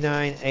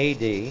 39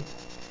 AD.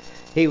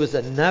 He was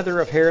another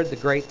of Herod the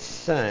Great's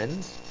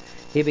sons.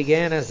 He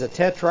began as a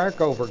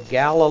tetrarch over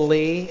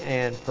Galilee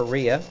and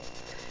Perea.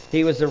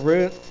 He was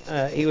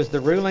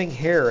the ruling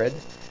Herod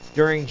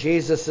during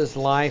Jesus'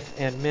 life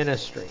and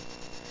ministry.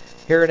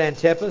 Herod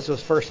Antipas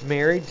was first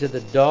married to the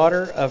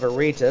daughter of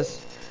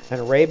Aretas, an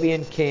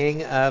Arabian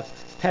king of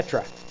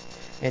Petra.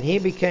 And he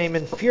became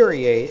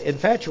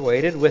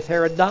infatuated with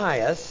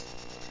Herodias,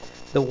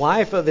 the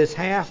wife of his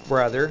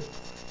half-brother,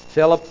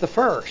 Philip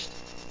I.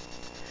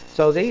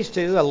 So these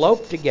two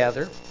eloped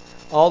together,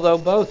 although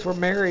both were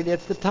married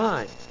at the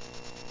time.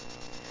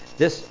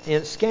 This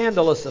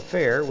scandalous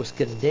affair was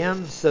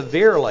condemned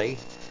severely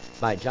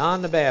by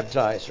John the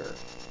Baptizer.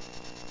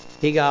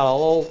 He got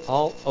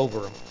all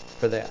over him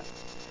for that.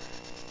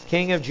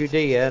 King of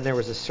Judea, and there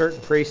was a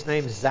certain priest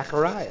named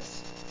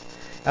Zacharias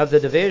of the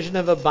division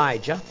of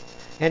Abijah,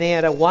 and he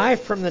had a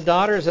wife from the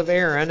daughters of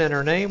Aaron, and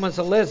her name was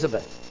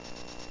Elizabeth.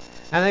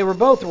 And they were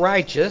both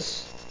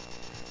righteous.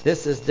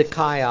 This is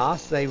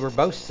dikaios. They were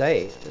both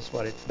saved, is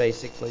what it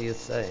basically is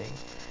saying,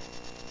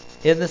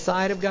 in the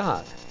sight of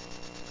God,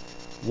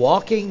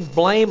 walking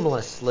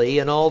blamelessly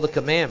in all the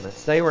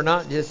commandments. They were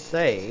not just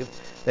saved,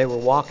 they were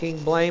walking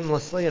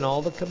blamelessly in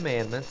all the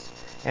commandments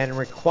and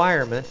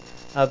requirement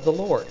of the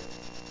Lord.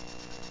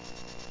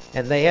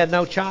 And they had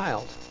no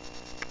child,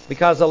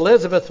 because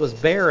Elizabeth was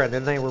barren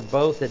and they were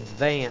both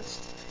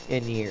advanced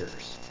in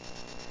years.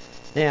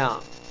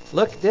 Now,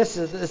 look, this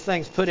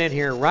thing's put in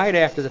here right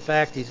after the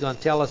fact. He's going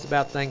to tell us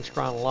about things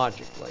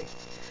chronologically.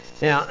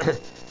 Now,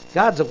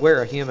 God's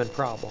aware of human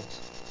problems.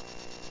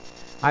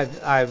 I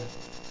don't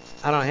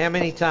know how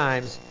many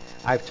times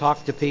I've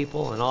talked to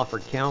people and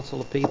offered counsel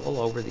to people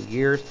over the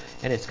years,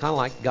 and it's kind of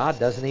like God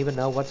doesn't even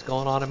know what's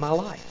going on in my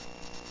life.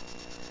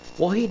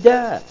 Well, He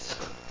does.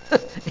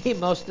 He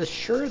most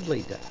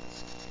assuredly does.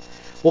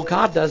 Well,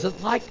 God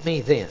doesn't like me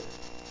then.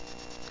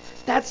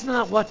 That's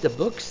not what the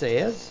book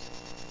says.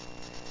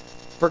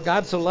 For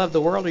God so loved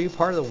the world, are you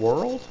part of the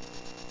world?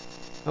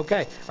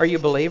 Okay. Are you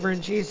a believer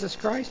in Jesus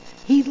Christ?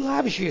 He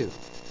loves you.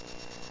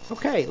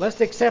 Okay,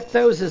 let's accept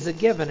those as a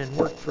given and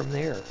work from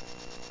there.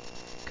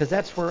 Because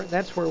that's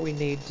where we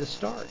need to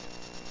start.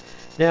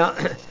 Now,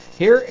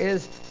 here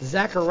is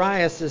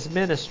Zacharias'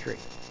 ministry.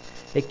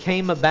 It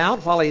came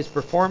about while he was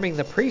performing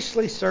the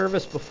priestly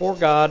service before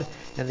God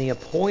in the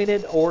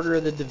appointed order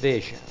of the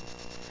division.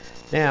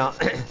 Now,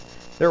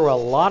 there were a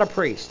lot of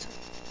priests.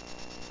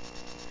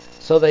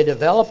 So they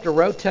developed a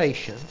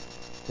rotation,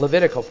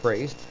 Levitical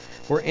priest,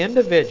 where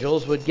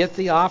individuals would get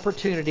the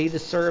opportunity to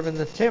serve in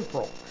the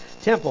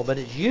temple, but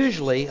it's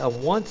usually a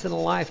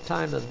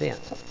once-in-a-lifetime event.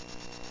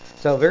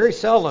 So very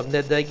seldom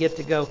did they get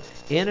to go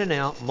in and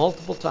out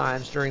multiple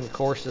times during the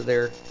course of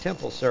their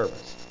temple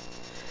service.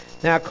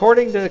 Now,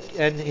 according to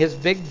his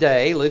big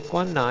day, Luke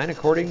 1:9,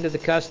 according to the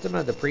custom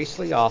of the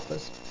priestly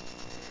office,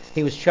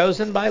 he was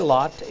chosen by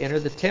lot to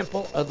enter the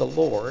temple of the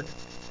Lord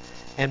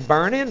and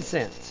burn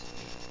incense.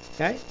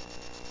 Okay?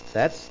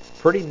 That's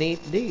a pretty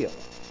neat deal.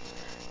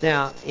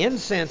 Now,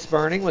 incense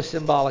burning was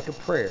symbolic of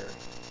prayer.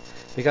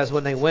 Because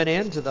when they went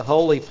into the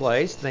holy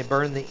place and they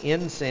burned the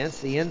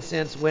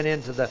incense went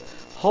into the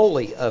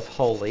Holy of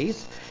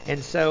Holies.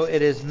 And so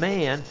it is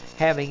man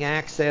having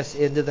access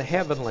into the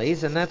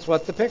heavenlies. And that's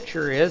what the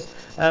picture is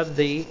of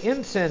the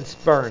incense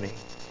burning.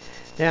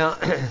 Now,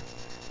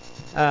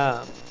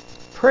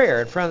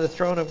 prayer in front of the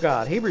throne of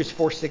God. Hebrews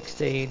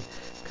 4:16,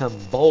 come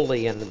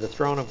boldly into the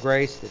throne of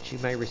grace that you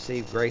may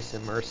receive grace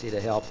and mercy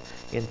to help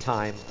in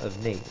time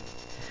of need.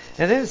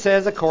 And then it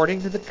says,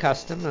 according to the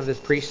custom of his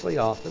priestly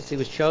office, he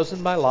was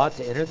chosen by lot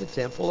to enter the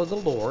temple of the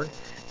Lord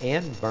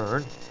and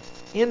burn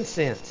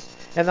incense.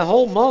 And the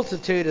whole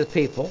multitude of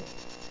people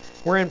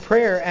were in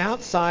prayer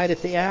outside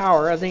at the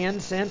hour of the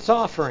incense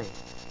offering.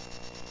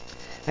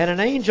 And an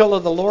angel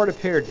of the Lord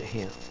appeared to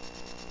him,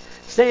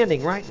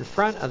 standing right in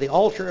front of the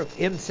altar of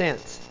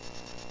incense.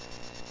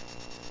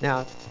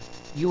 Now,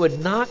 you would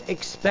not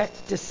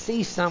expect to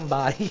see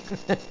somebody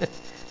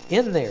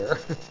in there,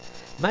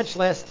 much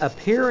less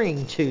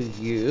appearing to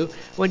you,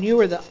 when you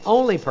were the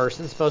only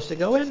person supposed to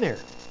go in there.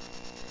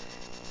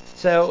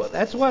 So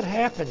that's what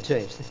happened to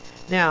him.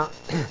 Now,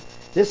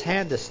 this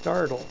had to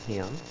startle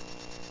him,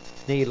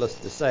 needless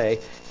to say.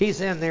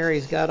 He's in there,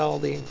 he's got all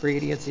the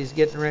ingredients, he's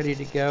getting ready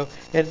to go,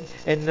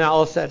 and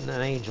all of a sudden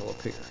an angel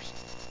appears.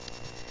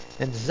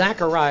 And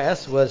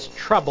Zacharias was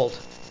troubled.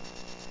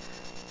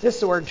 This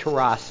is the word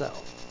tarasso.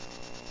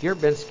 You ever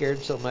been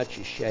scared so much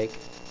you shake?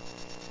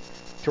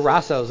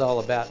 Tarasso is all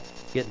about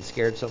getting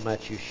scared so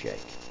much you shake.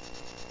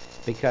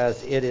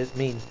 Because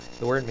the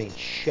word means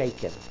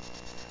shaken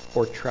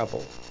or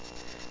troubled.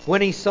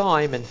 When he saw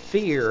him, and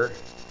fear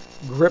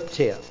gripped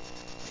him.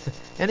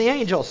 And the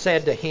angel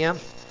said to him,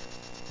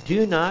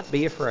 Do not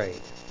be afraid.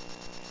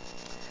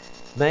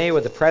 May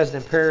with the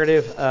present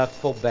imperative of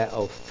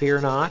phobeo.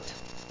 Fear not.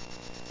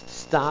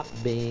 Stop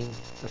being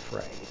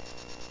afraid.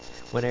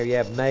 Whenever you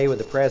have may with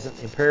the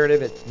present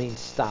imperative, it means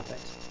stop it.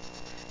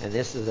 And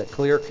this is a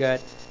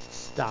clear-cut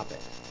stop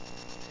it.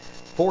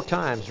 4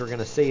 times we're going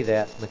to see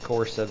that in the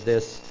course of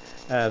this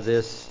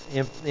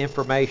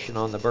information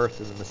on the birth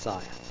of the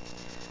Messiah.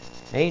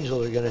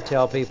 Angels are going to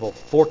tell people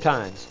 4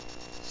 times,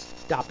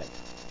 stop it.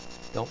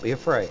 Don't be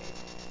afraid.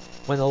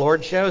 When the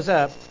Lord shows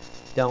up,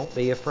 don't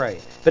be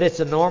afraid. But it's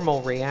a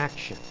normal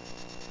reaction.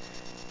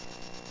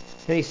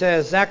 And he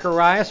says,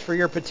 Zacharias, for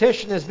your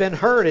petition has been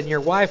heard, and your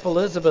wife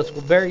Elizabeth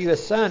will bear you a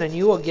son, and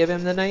you will give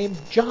him the name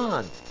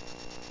John.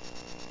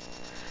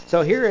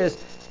 So here is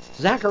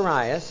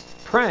Zacharias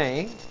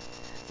praying,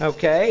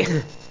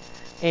 okay?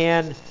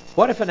 And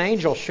what if an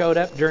angel showed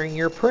up during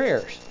your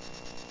prayers?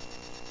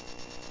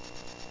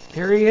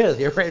 Here he is.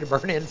 You're ready to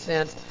burn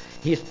incense.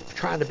 He's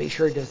trying to be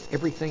sure he does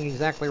everything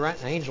exactly right.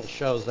 An angel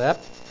shows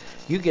up.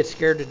 You get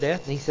scared to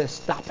death, and he says,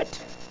 stop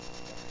it.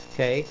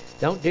 Okay?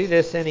 Don't do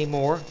this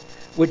anymore.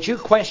 Would you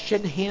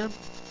question him?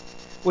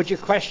 Would you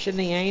question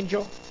the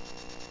angel?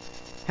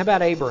 How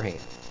about Abraham?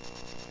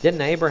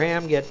 Didn't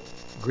Abraham get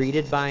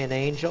greeted by an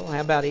angel? How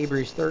about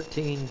Hebrews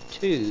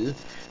 13:2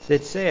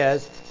 that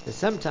says that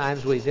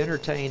sometimes we've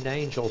entertained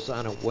angels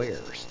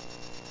unawares.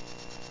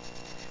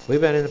 We've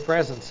been in the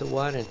presence of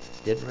one and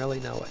didn't really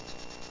know it.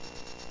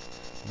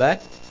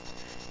 But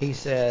he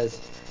says,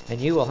 and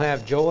you will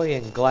have joy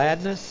and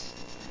gladness,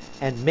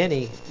 and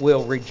many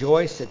will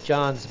rejoice at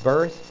John's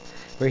birth.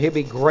 For he'll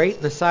be great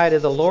in the sight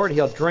of the Lord.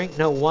 He'll drink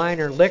no wine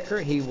or liquor.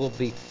 He will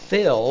be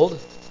filled,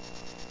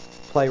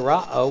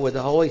 plerao, with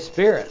the Holy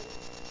Spirit.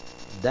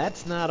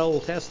 That's not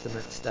Old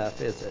Testament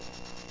stuff, is it?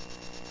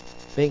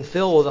 Being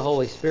filled with the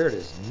Holy Spirit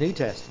is New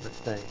Testament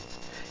things.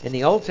 In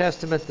the Old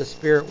Testament, the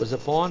Spirit was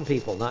upon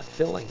people, not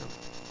filling them.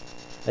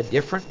 A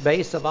different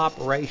base of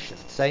operation.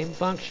 Same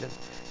function,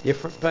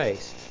 different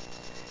base.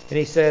 And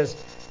he says,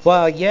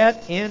 while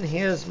yet in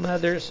his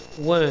mother's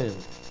womb.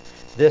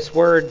 This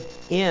word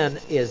in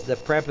is the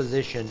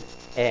preposition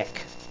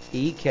ek,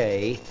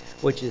 E-K,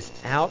 which is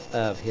out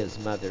of his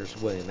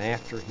mother's womb,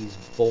 after he's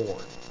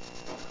born.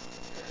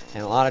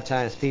 And a lot of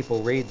times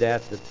people read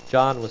that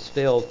John was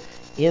filled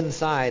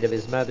inside of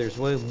his mother's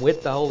womb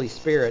with the Holy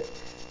Spirit.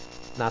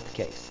 Not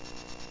the case.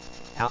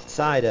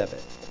 Outside of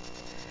it.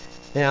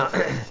 Now,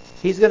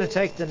 he's going to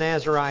take the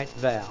Nazirite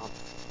vow.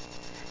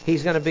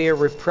 He's going to be a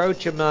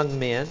reproach among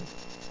men.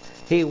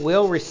 He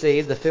will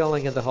receive the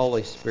filling of the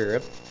Holy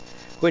Spirit,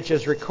 which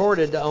is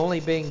recorded to only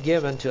being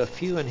given to a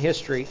few in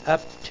history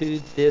up to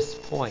this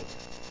point.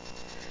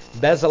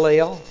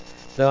 Bezalel,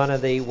 one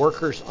of the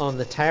workers on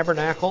the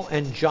tabernacle,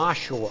 and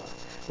Joshua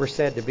were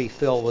said to be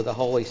filled with the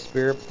Holy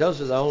Spirit. But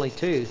those are the only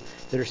 2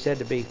 that are said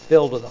to be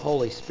filled with the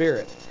Holy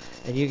Spirit.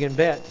 And you can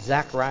bet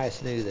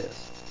Zacharias knew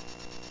this.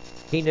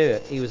 He knew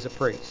it. He was a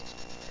priest.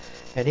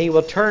 And he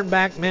will turn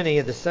back many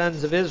of the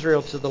sons of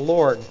Israel to the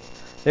Lord,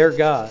 their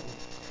God.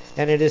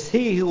 And it is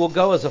he who will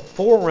go as a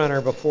forerunner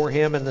before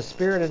him in the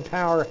spirit and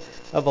power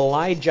of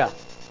Elijah.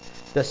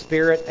 The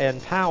spirit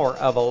and power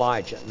of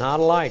Elijah, not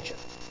Elijah.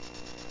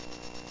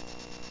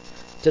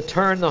 To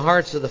turn the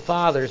hearts of the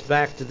fathers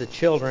back to the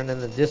children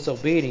and the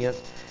disobedient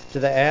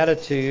to the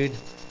attitude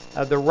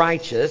of the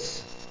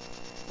righteous,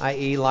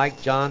 i.e.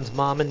 like John's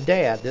mom and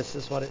dad. This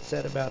is what it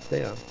said about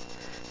them.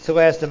 So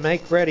as to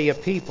make ready a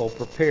people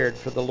prepared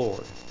for the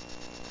Lord.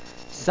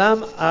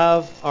 Some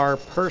of our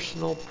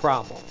personal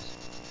problems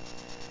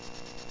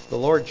the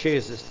Lord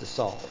chooses to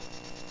solve.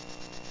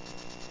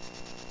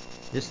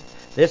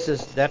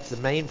 That's the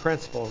main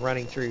principle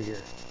running through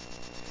here.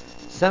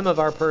 Some of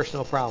our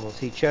personal problems.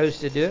 He chose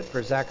to do it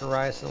for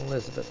Zacharias and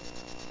Elizabeth.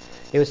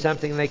 It was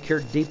something they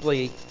cared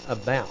deeply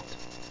about.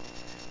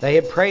 They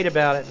had prayed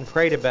about it and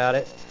prayed about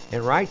it.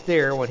 And right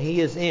there, when he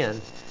is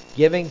in,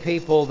 giving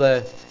people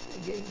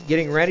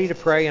getting ready to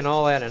pray and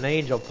all that, an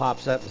angel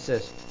pops up and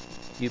says,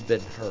 you've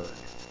been heard.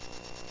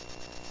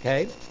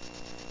 Okay?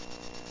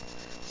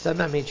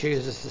 Sometimes he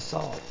chooses to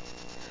solve.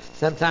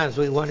 Sometimes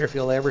we wonder if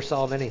he'll ever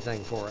solve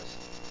anything for us.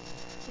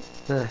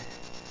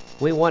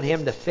 We want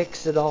him to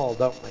fix it all,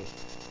 don't we?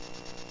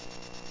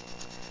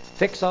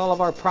 Fix all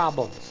of our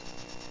problems.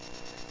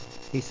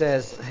 He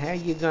says, how are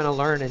you going to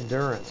learn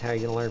endurance? How are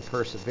you going to learn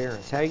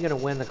perseverance? How are you going to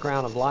win the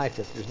crown of life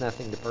if there's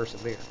nothing to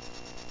persevere?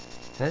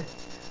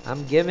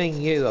 I'm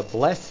giving you a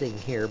blessing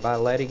here by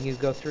letting you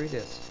go through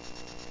this.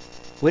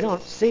 We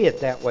don't see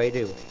it that way,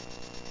 do we?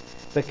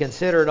 But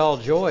consider it all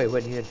joy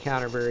when you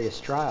encounter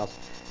various trials.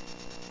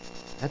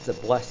 That's a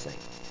blessing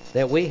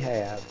that we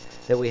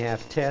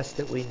have tests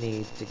that we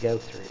need to go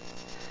through.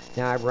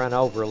 Now, I've run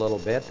over a little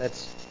bit.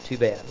 That's too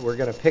bad. We're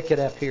going to pick it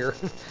up here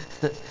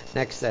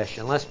next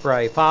session. Let's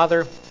pray.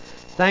 Father,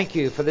 thank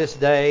you for this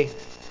day.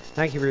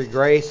 Thank you for your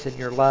grace and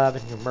your love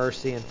and your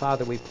mercy. And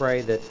Father, we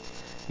pray that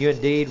you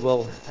indeed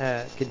will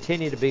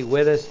continue to be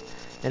with us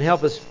and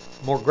help us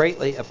more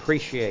greatly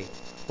appreciate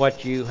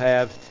what you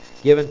have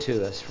given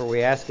to us. For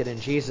we ask it in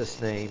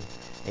Jesus' name.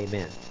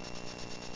 Amen.